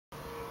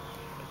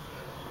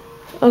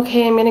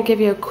Okay, I'm going to give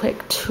you a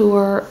quick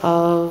tour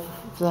of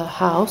the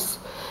house.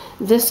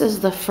 This is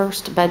the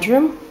first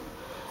bedroom.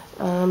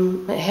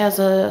 It has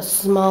a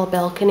small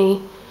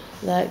balcony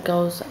that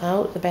goes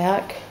out the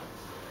back.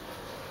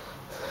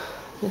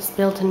 This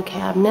built-in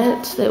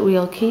cabinet that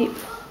we'll keep,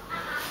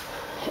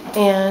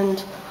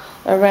 and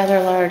a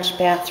rather large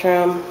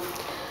bathroom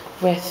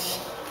with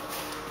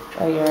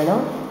a urinal.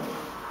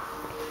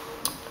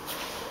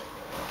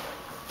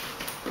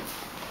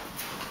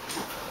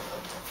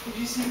 Did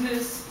you see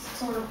this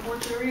sort of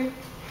porch area?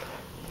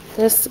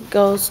 This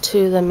goes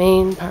to the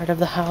main part of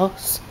the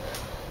house,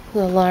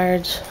 the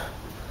large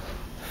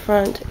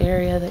front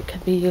area that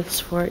could be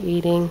used for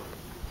eating.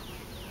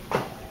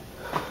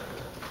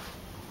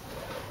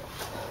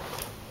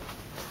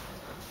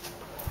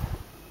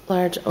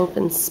 Large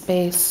open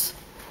space,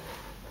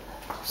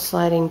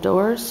 sliding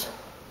doors.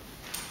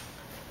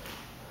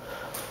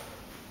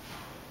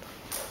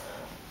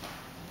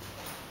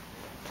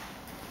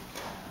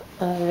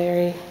 A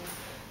very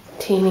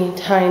teeny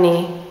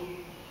tiny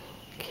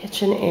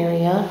kitchen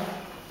area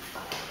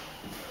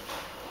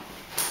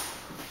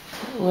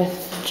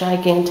with a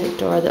gigantic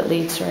door that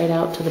leads right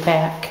out to the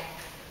back.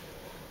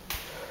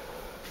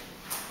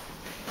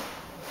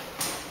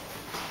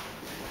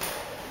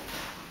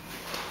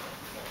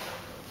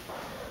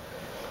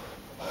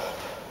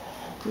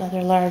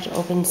 Another large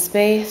open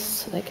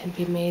space that can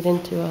be made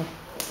into an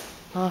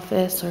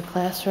office or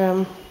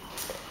classroom.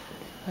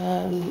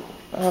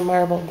 A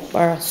marble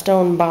or a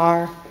stone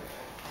bar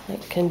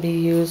that can be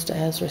used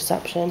as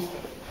reception.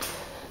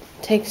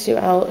 Takes you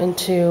out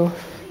into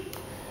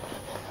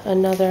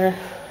another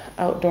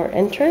outdoor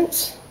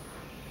entrance.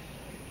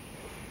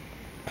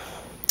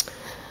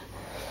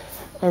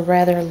 A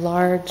rather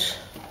large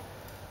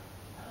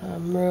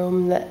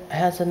room that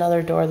has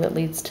another door that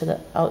leads to the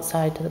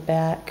outside to the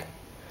back.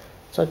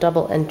 So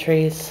double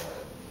entries.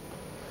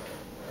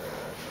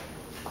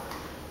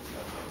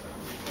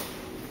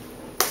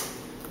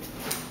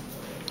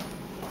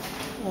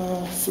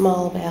 A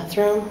small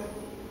bathroom.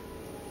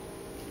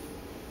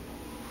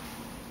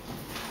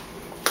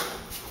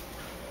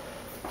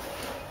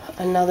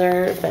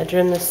 Another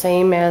bedroom the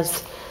same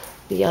as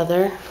the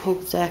other,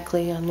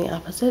 exactly on the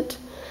opposite.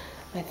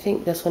 I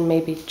think this one may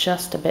be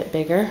just a bit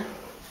bigger.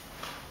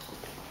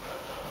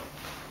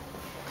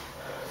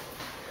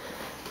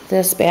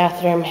 This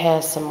bathroom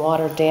has some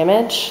water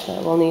damage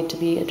that will need to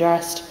be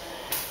addressed.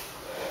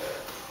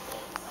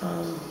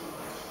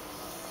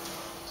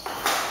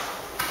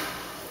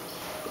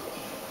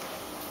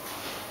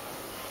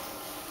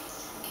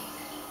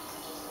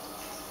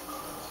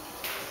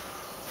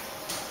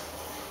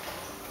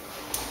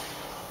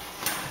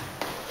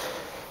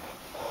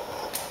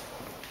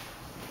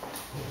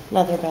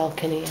 Another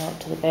balcony out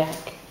to the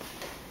back.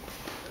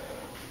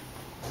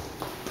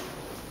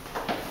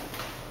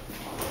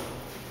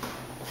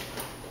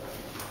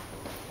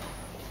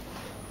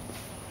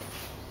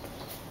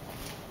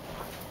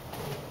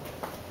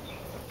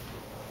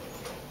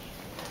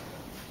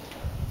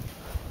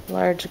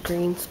 Large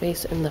green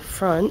space in the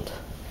front.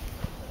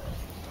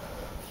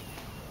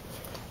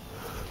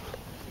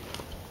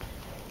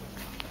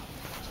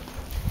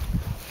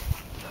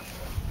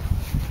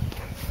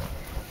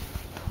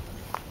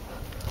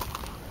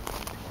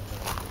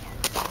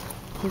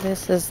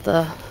 This is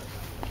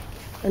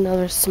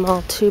another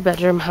small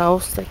 2-bedroom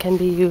house that can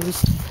be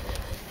used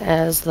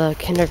as the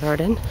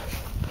kindergarten.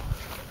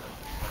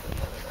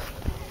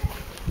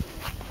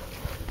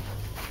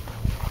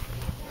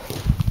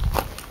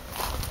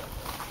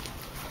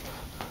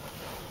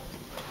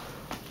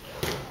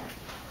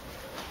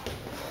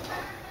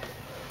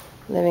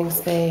 Living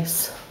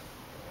space.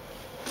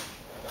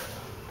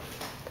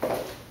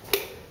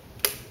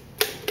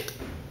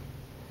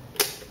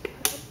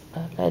 A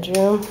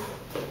bedroom.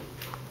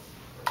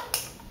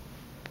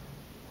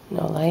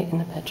 No light in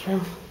the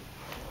bedroom.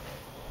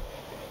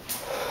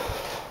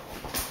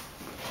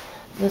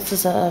 This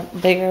is a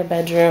bigger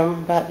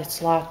bedroom, but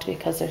it's locked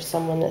because there's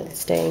someone that's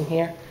staying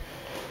here.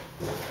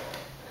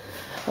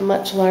 A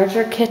much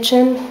larger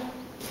kitchen,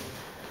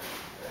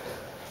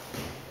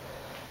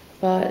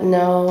 but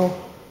no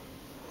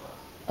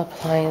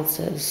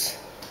appliances.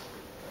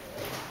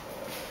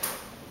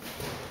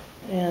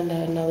 And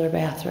another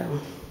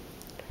bathroom.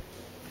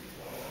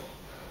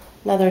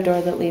 Another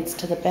door that leads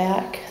to the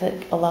back that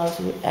allows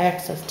you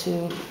access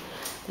to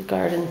the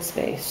garden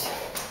space.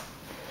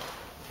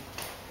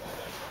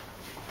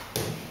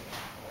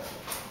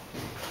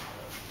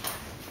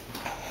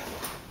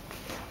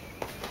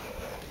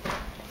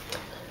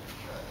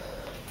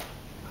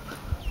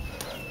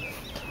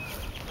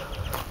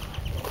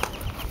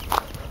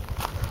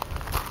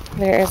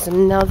 There is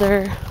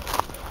another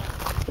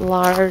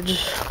large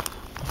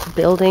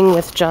building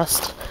with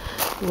just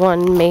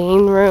one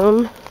main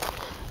room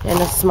and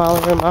a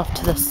smaller room off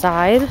to the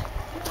side.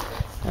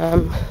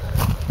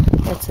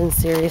 It's in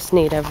serious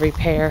need of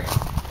repair,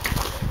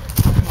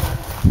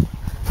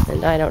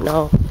 and I don't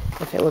know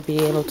if it would be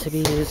able to be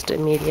used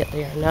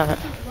immediately or not.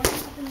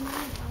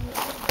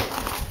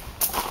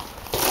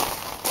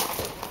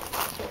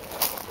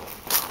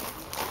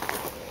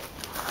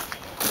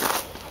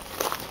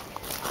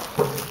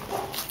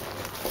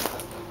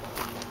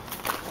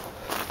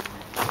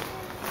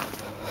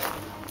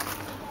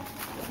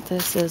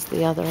 This is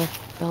the other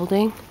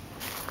building.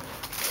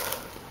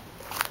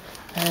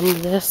 And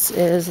this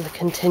is the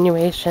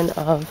continuation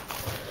of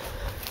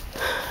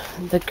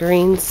the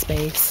green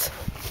space.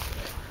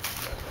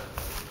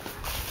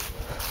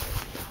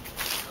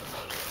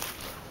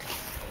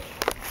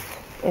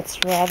 It's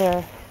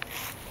rather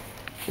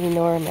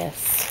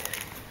enormous.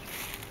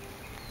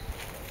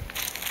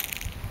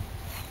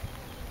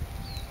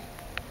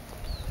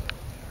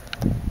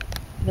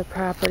 The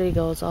property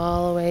goes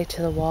all the way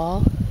to the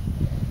wall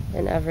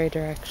in every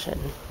direction.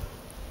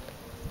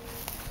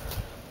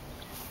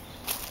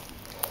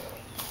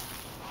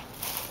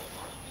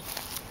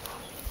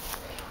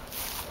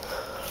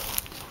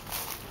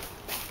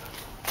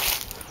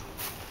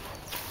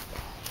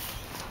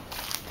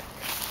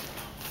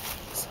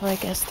 So I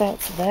guess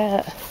that's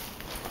that.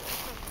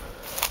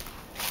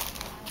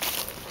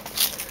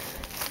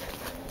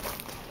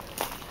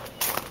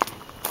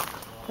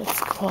 It's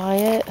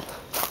quiet.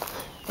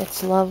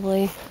 It's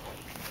lovely.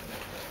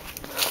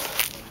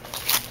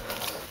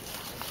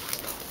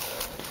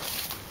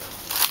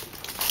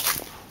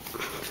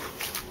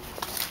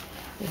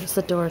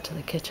 There's the door to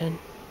the kitchen.